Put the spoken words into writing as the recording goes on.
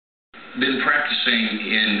been practicing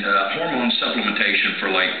in hormone supplementation for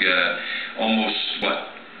like almost,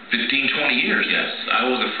 what, 15, 20 years. Yes, I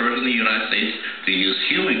was the first in the United States to use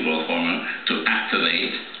human growth hormone to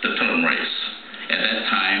activate the telomerase. At that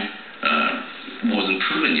time, it wasn't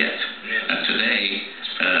proven yet. Yes. And today,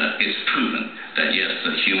 it's proven that yes,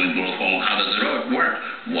 the human growth hormone, how does it work?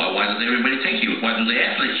 Why does everybody take you? Why do the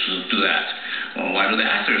athletes do that? Well, why do the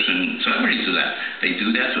actors and celebrities do that? They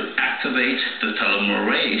do that to activate the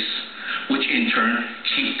telomerase, which in turn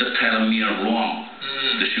keep the telomere long,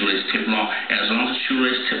 the shoelace tip long. As long as the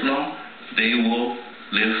shoelace tip long, they will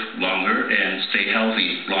live longer and stay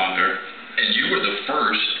healthy longer. And you were the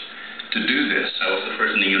first to do this. I was the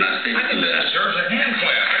first in the United States I to think do that that. deserves a hand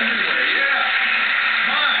clap everywhere. Yeah.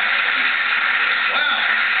 My. Wow.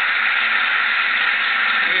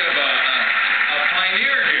 We have a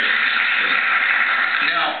pioneer here.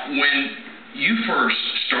 Now, when you first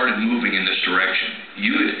started moving in this direction,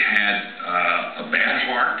 you had a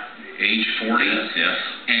bad heart, age 40. Yes, yes.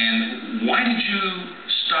 And why did you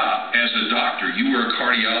stop as a doctor? You were a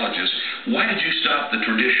cardiologist. Why did you stop the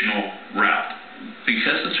traditional route?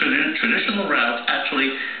 Because the traditional route actually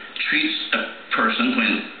treats a person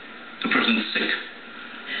when the person's sick.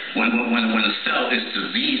 When the cell is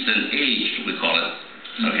diseased and aged, we call it.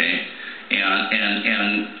 Okay?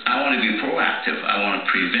 And I want to be proactive. I want to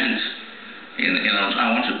prevent. And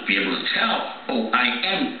I want to be able to tell, oh, I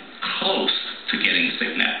am close to getting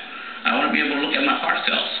sick now. I want to be able to look at my heart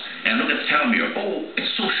cells and look at the telomere. Oh,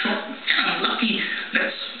 it's so short. I'm lucky.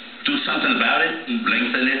 Let's do something about it,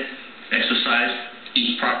 lengthen it, exercise,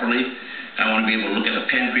 eat properly. I want to be able to look at the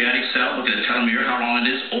pancreatic cell, look at the telomere, how long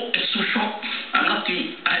it is. Oh, it's so short. I'm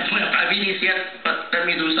lucky. I don't have diabetes yet, but let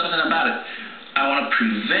me do something about it. I want to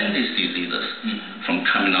prevent these diseases from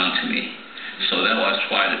coming on to me. So that's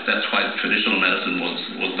why the traditional medicine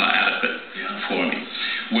was not adequate for me.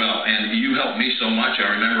 Well, and you helped me so much.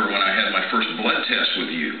 I remember when I had my first blood test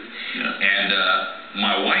with you, and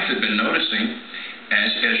my wife had been noticing,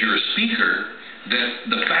 as you're a speaker,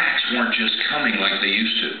 that the facts weren't just coming like they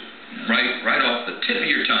used to. Right off the tip of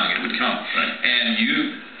your tongue, it would come. Right. And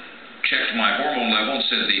you checked my hormone level and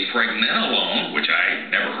said the pregnenolone, which I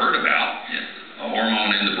never heard about, a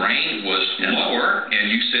hormone in the brain, was lower, and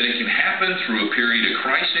you said it can happen through a period of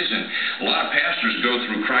crisis, and a lot of pastors go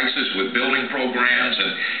through crisis with building programs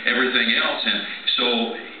and everything else, and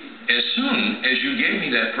so as soon as you gave me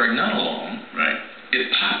that pregnenolone, it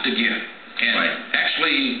popped again, and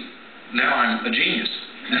actually now I'm a genius.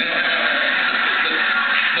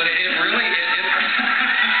 But it really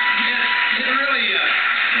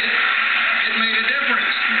made a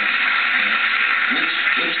difference.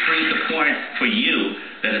 Which brings the point for you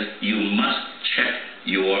that is, you must check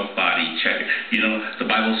your body. Check it. You know, the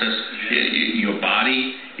Bible says your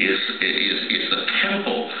body is the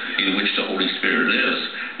temple in which the Holy Spirit lives.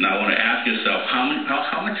 Now, I want to ask yourself, how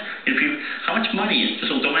much money?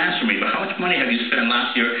 So don't answer me, but how much money have you spent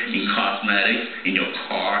last year in cosmetics, in your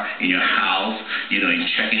car, in your house? You know, in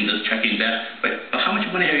checking this, checking that. But how much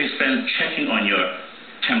money have you spent checking on your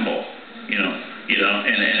temple?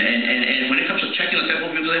 And when it comes to checking the temple,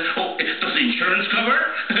 people say, oh, does the insurance cover?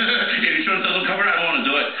 If insurance doesn't cover, I don't want to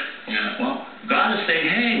do it. Well, God is saying,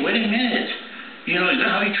 hey, wait a minute. You know, is that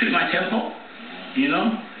how you treat my temple? You know?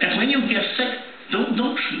 And when you get sick,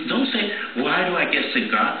 don't say, why do I get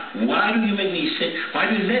sick, God? Why do you make me sick? Why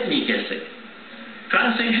do you let me get sick?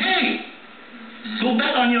 God is saying, hey, go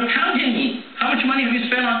back on your accounting. How much money have you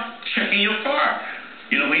spent on checking your car?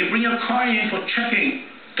 You know, when you bring your car in for checking,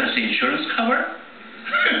 does the insurance cover?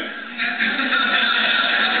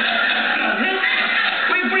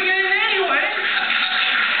 We bring it in anyway.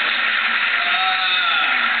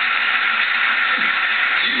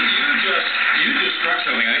 You just struck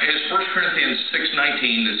something. It's 1 Corinthians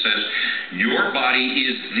 6:19 that says, your body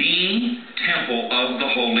is the temple of the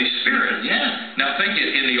Holy Spirit. Yeah. Now think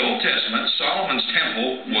it, in the Old Testament, Solomon's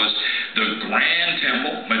temple was the grand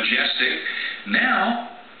temple, majestic. Now,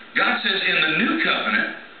 God says in the New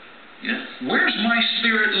Covenant, where's my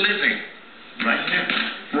spirit living? Right there.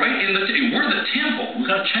 Right in we're the temple. We've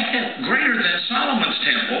got to check it. Greater than Solomon's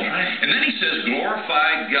temple. Right. And then he says,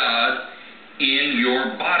 glorify God in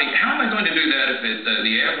your body. How am I going to do that if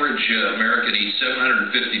the average American eats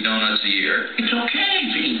 750 donuts a year? It's okay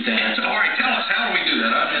to eat that. All right, tell us, how do we do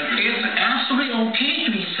that? It's absolutely okay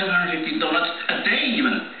to eat 750 donuts a day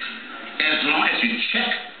even, as long as you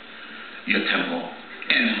check your temple.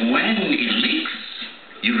 And when it leaks,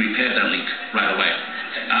 you repair that leak right away.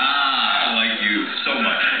 I like you so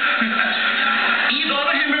much. Eat all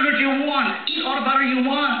the hamburgers you want. Eat all the butter you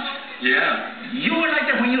want. Yeah. You were like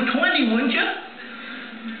that when you were 20, wouldn't you?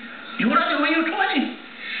 You were like that when you were 20.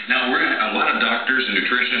 Now, we're doctors and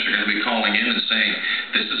nutritionists are going to be calling in and saying,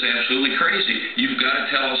 this is absolutely crazy. You've got to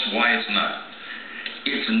tell us why it's not.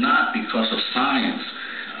 It's not because of science.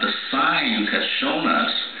 The science has shown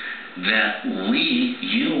us that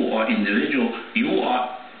you are individual, you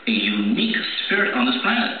are a unique spirit on this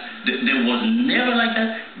planet. There was never like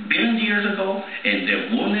that billions of years ago, and there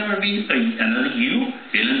will never be another you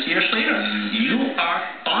billions of years later. You are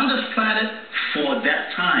on this planet for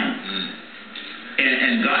that time.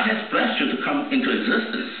 And God has blessed you to come into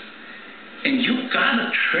existence. And you've got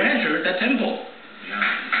to treasure that temple.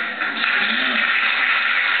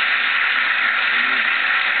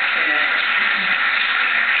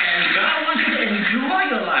 And God wants you to enjoy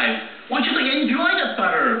your life. Wants you to enjoy the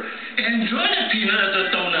butter, enjoy the peanut,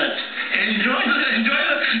 the donuts, enjoy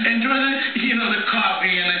the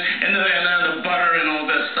coffee and the butter and all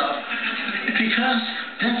that stuff. Because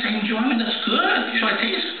that's enjoyment. That's good. That's why it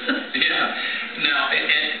tastes good. Yeah. Now,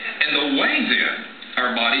 and the way then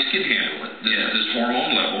our bodies can handle it, this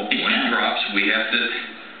hormone level, when it drops, we have to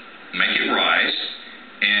make it rise,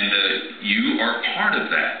 and you are part of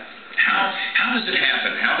that. How does it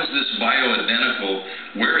happen? How does this bioidentical,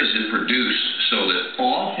 where is it produced so that...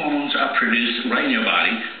 All hormones are produced right in your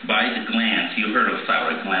body by the glands. You heard of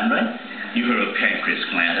thyroid gland, right? You heard of pancreas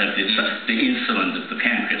gland. It's the insulin of the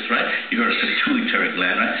pancreas, right? You heard of pituitary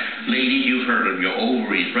gland, right? Lady, you've heard of your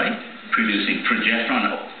ovaries, right? Producing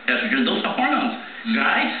progesterone, estrogen. Those are hormones.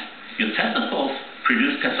 Guys, your testicles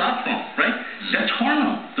produce testosterone, right? That's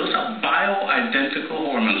hormone. Those are bioidentical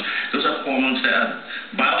hormones. Those are hormones that are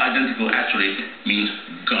bioidentical. Actually means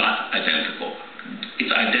God identical.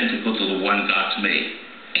 It's identical to the one God's made.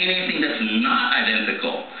 Anything that's not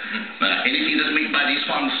identical, anything that's made by these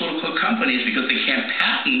pharmaceutical companies, because they can't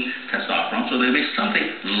patent testosterone, so they make something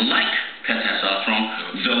like testosterone,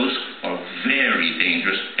 those are very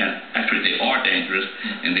dangerous, and actually they are dangerous,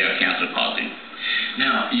 and they are cancer-causing.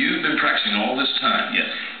 Now, you've been practicing all this time. Yes.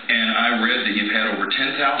 And I read that you've had over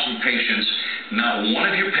 10,000 patients. Not one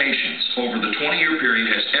of your patients over the 20-year period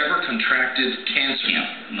has ever contracted cancer. Yeah.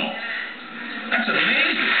 No. That's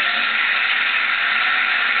amazing.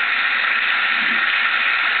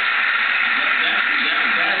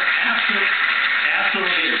 That's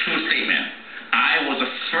absolutely a true statement. I was the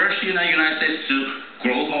first in the United States to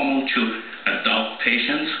grow hormone to adult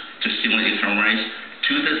patients to stimulate the telomerase.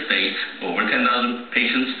 To this date, over 10,000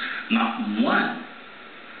 patients, not one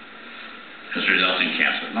has resulted in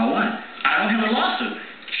cancer. Not one. I don't have a lawsuit.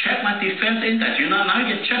 Check my defense index. Now you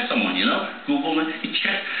can check someone, Google it. You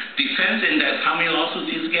check defense index, how many lawsuits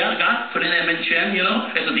he's got. Put in Edmund Chein,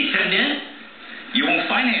 as a defendant. You won't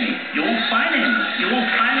find any. You won't find any. You won't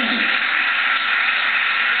find any.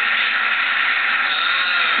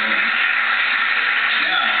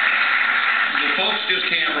 Folks just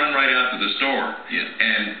can't run right out to the store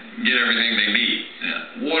and get everything they need.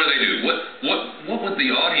 What do? What would the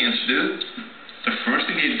audience do? The first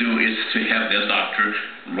thing they do is to have their doctor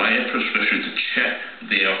write a prescription to check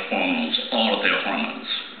their hormones, all of their hormones.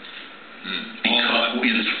 Because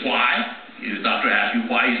it's why. If the doctor asks you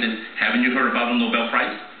why, he says, haven't you heard about the Nobel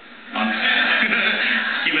Prize?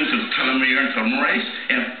 Given to telomere and telomerase.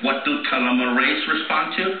 And what do telomerase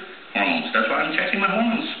respond to? Hormones. That's why I'm checking my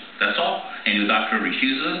hormones. That's all. And your doctor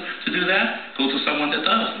refuses to do that, go to someone that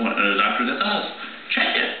does, or a doctor that does.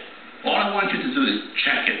 Check it. All I want you to do is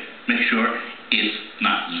check it. Make sure it's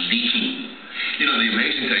not leaking. The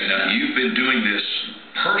amazing thing, now, you've been doing this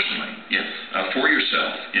personally for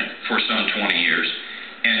yourself for some 20 years,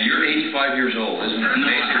 and you're 85 years old. Isn't it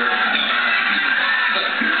amazing?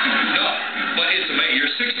 No, but it's amazing.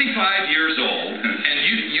 You're 65 years old, and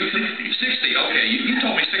you can... 60, okay, you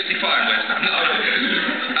told me 65 last time. No.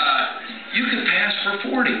 You can pass for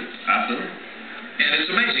 40. Absolutely. And it's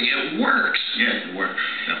amazing. It works. Yes, it works.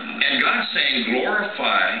 Definitely. And God's saying,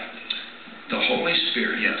 glorify the Holy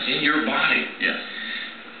Spirit in your body. Yes.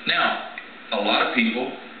 Now, a lot of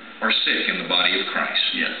people are sick in the body of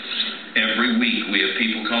Christ. Yes. Every week we have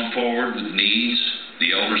people come forward with needs.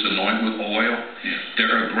 The elders anoint with oil. Yes.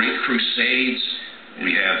 There are great crusades.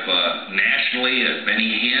 We have nationally,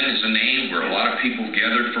 Benny Hinn is a name where a lot of people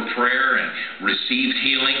gathered for prayer and received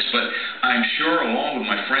healings. But I'm sure, along with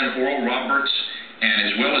my friend Oral Roberts, and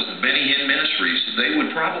as well as the Benny Hinn Ministries, they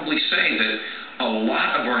would probably say that a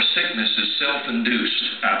lot of our sickness is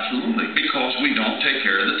self-induced. Absolutely. Because we don't take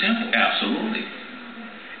care of the temple. Absolutely.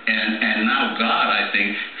 And now God, I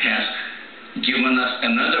think, has given us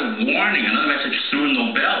another warning, another message through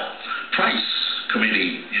Nobel Prize.